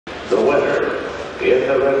The winner, in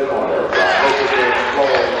the red corner,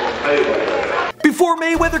 Floyd Mayweather. Before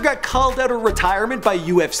Mayweather got called out of retirement by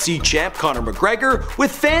UFC champ Conner McGregor,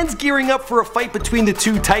 with fans gearing up for a fight between the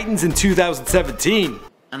two titans in 2017.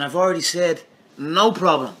 And I've already said, no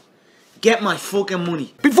problem. Get my fucking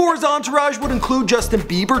money. Before his entourage would include Justin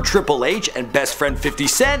Bieber, Triple H, and best friend 50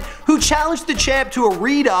 Cent, who challenged the champ to a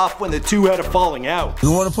read-off when the two had a falling out. We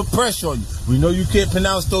want to put pressure on you. We know you can't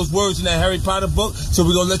pronounce those words in that Harry Potter book, so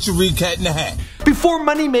we're going to let you read Cat in the Hat. Before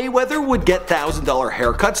Money Mayweather would get $1,000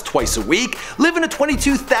 haircuts twice a week, live in a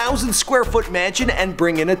 22,000 square foot mansion, and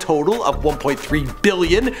bring in a total of $1.3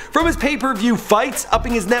 billion from his pay-per-view fights,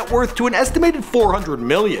 upping his net worth to an estimated $400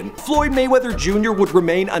 million. Floyd Mayweather Jr. would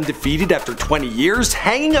remain undefeated after 20 years,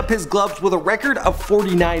 hanging up his gloves with a record of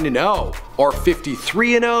 49-0, or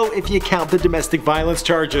 53-0 if you count the domestic violence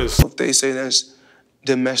charges. If they say that's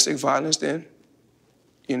domestic violence, then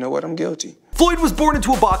you know what, I'm guilty. Floyd was born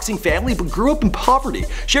into a boxing family but grew up in poverty.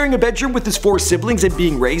 Sharing a bedroom with his 4 siblings and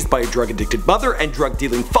being raised by a drug-addicted mother and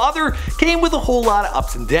drug-dealing father came with a whole lot of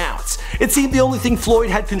ups and downs. It seemed the only thing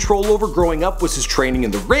Floyd had control over growing up was his training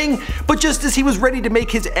in the ring, but just as he was ready to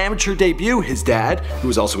make his amateur debut, his dad, who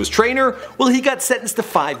was also his trainer, well, he got sentenced to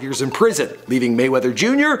 5 years in prison, leaving Mayweather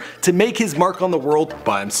Jr. to make his mark on the world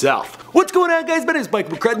by himself. What's going on, guys? My name is Mike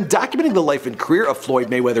McCrudden, documenting the life and career of Floyd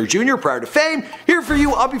Mayweather Jr. prior to fame, here for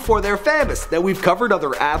you on Before They're Famous. Now, we've covered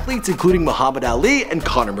other athletes including Muhammad Ali and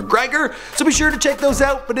Conner McGregor, so be sure to check those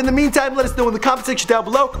out, but in the meantime, let us know in the comment section down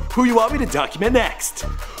below who you want me to document next.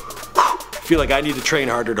 I feel like I need to train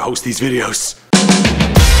harder to host these videos.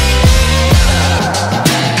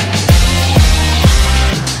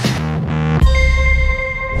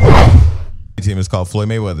 Team is called Floyd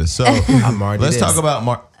Mayweather. So let's talk about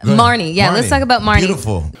Marnie. Yeah, let's talk about Marnie.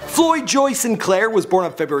 Beautiful. Floyd Joy Sinclair was born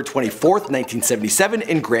on February 24th, 1977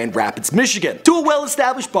 in Grand Rapids, Michigan, to a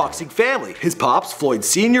well-established boxing family. His pops, Floyd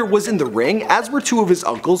Sr., was in the ring, as were 2 of his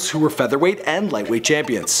uncles who were featherweight and lightweight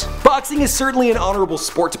champions. Boxing is certainly an honorable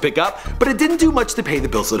sport to pick up, but it didn't do much to pay the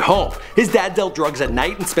bills at home. His dad dealt drugs at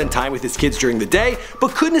night and spent time with his kids during the day,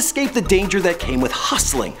 but couldn't escape the danger that came with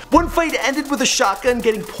hustling. One fight ended with a shotgun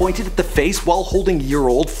getting pointed at the face while holding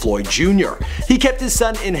year-old Floyd Jr. He kept his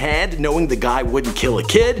son in hand, knowing the guy wouldn't kill a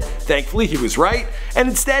kid. Thankfully, he was right, and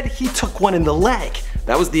instead he took one in the leg.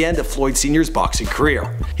 That was the end of Floyd Sr.'s boxing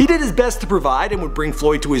career. He did his best to provide and would bring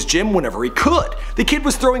Floyd to his gym whenever he could. The kid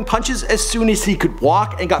was throwing punches as soon as he could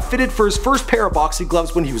walk and got fitted for his first pair of boxing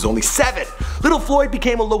gloves when he was only 7. Little Floyd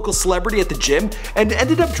became a local celebrity at the gym and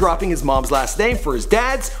ended up dropping his mom's last name for his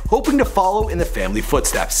dad's, hoping to follow in the family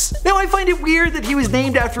footsteps. Now, I find it weird that he was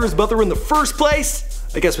named after his mother in the first place.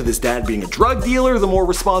 I guess with his dad being a drug dealer, the more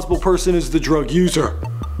responsible person is the drug user.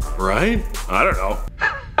 Right? I don't know.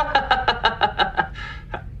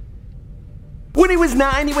 When he was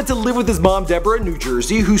 9, he went to live with his mom Deborah in New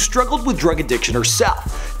Jersey, who struggled with drug addiction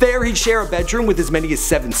herself. There, he'd share a bedroom with as many as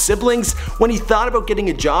 7 siblings. When he thought about getting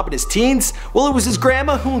a job in his teens, well, it was his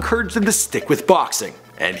grandma who encouraged him to stick with boxing.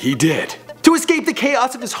 And he did. To escape the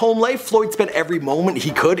chaos of his home life, Floyd spent every moment he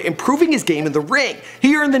could improving his game in the ring.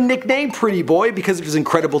 He earned the nickname Pretty Boy because of his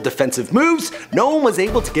incredible defensive moves. No one was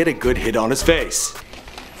able to get a good hit on his face.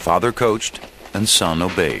 Father coached and son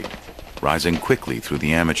obeyed, rising quickly through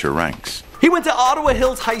the amateur ranks. He went to Ottawa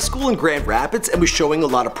Hills High School in Grand Rapids and was showing a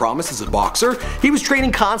lot of promise as a boxer. He was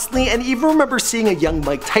training constantly and even remember seeing a young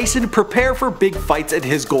Mike Tyson prepare for big fights at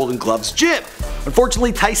his Golden Gloves gym.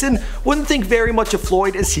 Unfortunately, Tyson wouldn't think very much of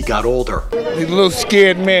Floyd as he got older. He's a little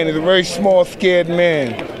scared man. He's a very small, scared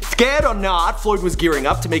man. Scared or not, Floyd was gearing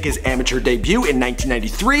up to make his amateur debut in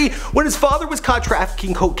 1993 when his father was caught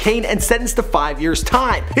trafficking cocaine and sentenced to 5 years'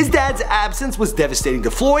 time. His dad's absence was devastating to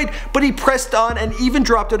Floyd, but he pressed on and even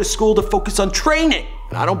dropped out of school to focus on training.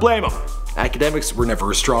 And I don't blame him. Academics were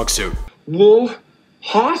never a strong suit. Will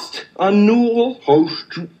host annual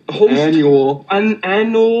annual.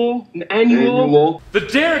 The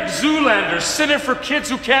Derek Zoolander Center for Kids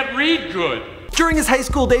Who Can't Read Good. During his high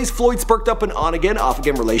school days, Floyd sparked up an on-again,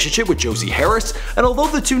 off-again relationship with Josie Harris, and although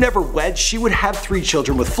the two never wed, she would have 3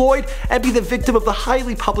 children with Floyd and be the victim of the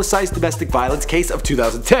highly publicized domestic violence case of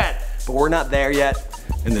 2010. But we're not there yet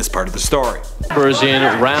in this part of the story.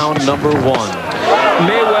 In round number 1.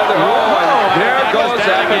 Mayweather, there goes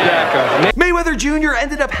Akadaka. Mayweather Jr.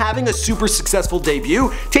 ended up having a super successful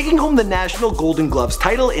debut, taking home the National Golden Gloves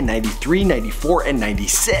title in 93, 94, and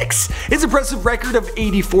 96. His impressive record of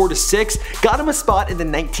 84-6 got him a spot in the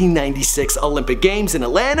 1996 Olympic Games in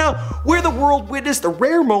Atlanta, where the world witnessed a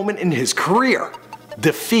rare moment in his career: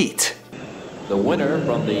 defeat. The winner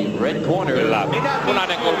from the red corner.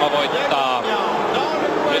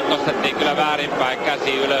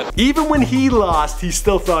 Even when he lost, he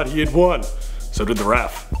still thought he had won. So did the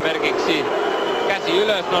ref.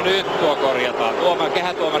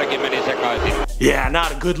 Yeah,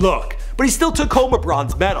 not a good look. But he still took home a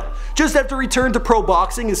bronze medal. Just after he returned to pro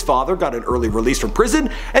boxing, his father got an early release from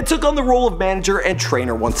prison and took on the role of manager and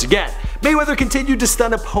trainer once again. Mayweather continued to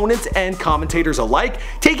stun opponents and commentators alike,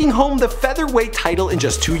 taking home the featherweight title in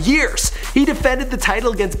just 2 years. He defended the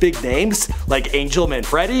title against big names like Angel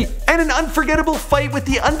Manfredi and an unforgettable fight with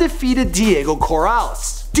the undefeated Diego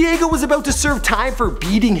Corrales. Diego was about to serve time for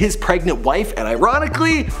beating his pregnant wife, and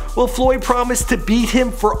ironically, well, Floyd promised to beat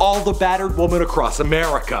him for all the battered women across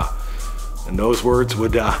America. And those words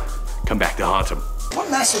would come back to haunt him. What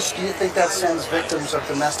message do you think that sends victims of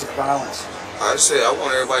domestic violence? I say I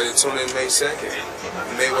want everybody to tune in May 2nd.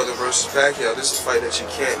 Mayweather versus Pacquiao. This is a fight that you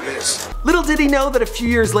can't miss. Little did he know that a few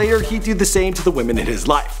years later he'd do the same to the women in his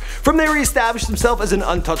life. From there he established himself as an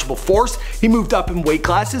untouchable force. He moved up in weight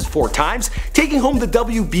classes 4 times, taking home the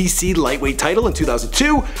WBC lightweight title in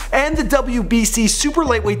 2002 and the WBC super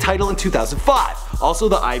lightweight title in 2005. Also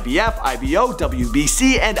the IBF, IBO,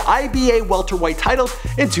 WBC, and IBA welterweight titles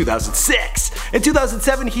in 2006. In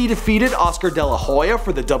 2007 he defeated Oscar De La Hoya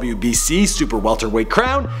for the WBC super welterweight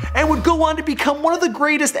crown and would go on to become one of the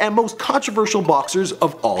greatest and most controversial boxers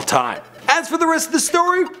of all time. As for the rest of the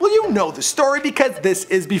story, well, you know the story because this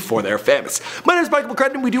is before they're famous. My name is Michael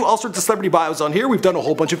McCrudden. We do all sorts of celebrity bios on here. We've done a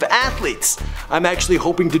whole bunch of athletes. I'm actually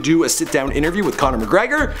hoping to do a sit-down interview with Conner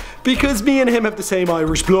McGregor because me and him have the same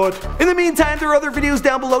Irish blood. In the meantime, there are other videos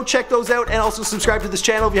down below. Check those out and also subscribe to this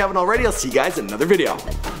channel if you haven't already. I'll see you guys in another video.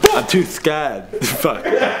 I'm too scared. Fuck.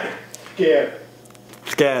 Scared.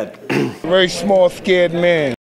 Scared. Very small, scared man.